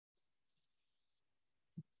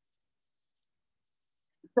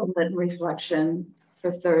The Lenten reflection for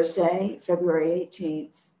Thursday, February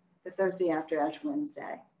 18th, the Thursday after Ash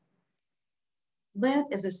Wednesday.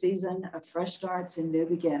 Lent is a season of fresh starts and new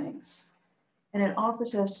beginnings, and it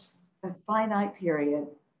offers us a finite period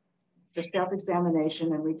for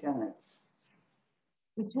self-examination and repentance.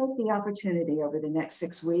 We take the opportunity over the next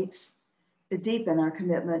 6 weeks to deepen our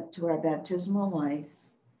commitment to our baptismal life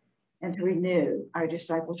and to renew our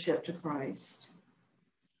discipleship to Christ.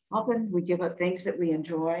 Often we give up things that we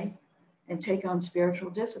enjoy and take on spiritual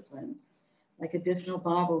disciplines like additional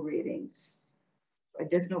Bible readings,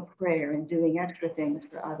 additional prayer, and doing extra things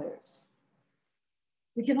for others.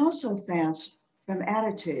 We can also fast from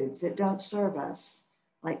attitudes that don't serve us,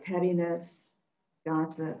 like pettiness,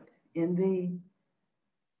 gossip, envy,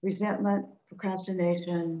 resentment,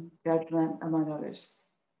 procrastination, judgment, among others.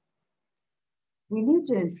 We need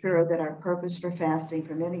to ensure that our purpose for fasting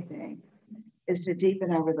from anything is to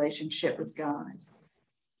deepen our relationship with God.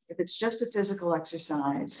 If it's just a physical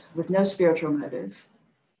exercise with no spiritual motive,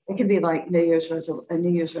 it can be like a New Year's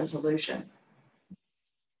resolution.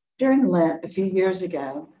 During Lent, a few years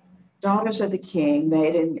ago, Daughters of the King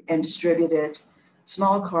made and distributed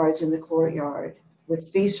small cards in the courtyard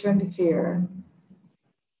with Fast from Fear,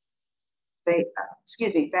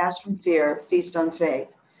 Feast on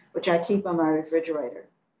Faith, which I keep on my refrigerator.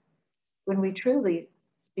 When we truly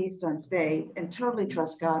feast on faith and totally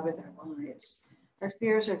trust God with our lives, our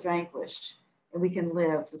fears are vanquished and we can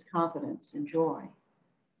live with confidence and joy.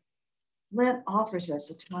 Lent offers us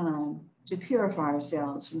a time to purify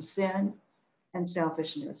ourselves from sin and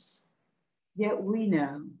selfishness. Yet we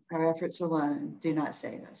know our efforts alone do not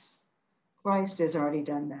save us. Christ has already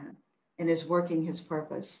done that and is working his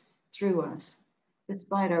purpose through us,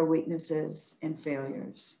 despite our weaknesses and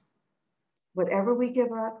failures. Whatever we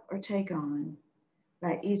give up or take on,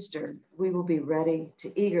 by Easter, we will be ready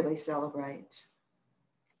to eagerly celebrate.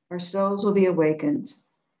 Our souls will be awakened,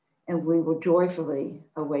 and we will joyfully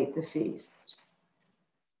await the feast.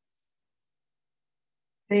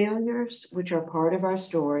 Failures, which are part of our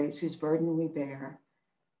stories, whose burden we bear,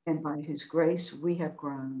 and by whose grace we have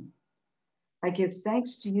grown. I give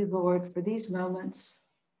thanks to you, Lord, for these moments,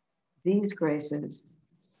 these graces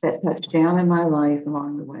that touch down in my life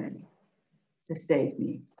along the way to save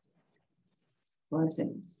me.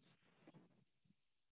 Blessings.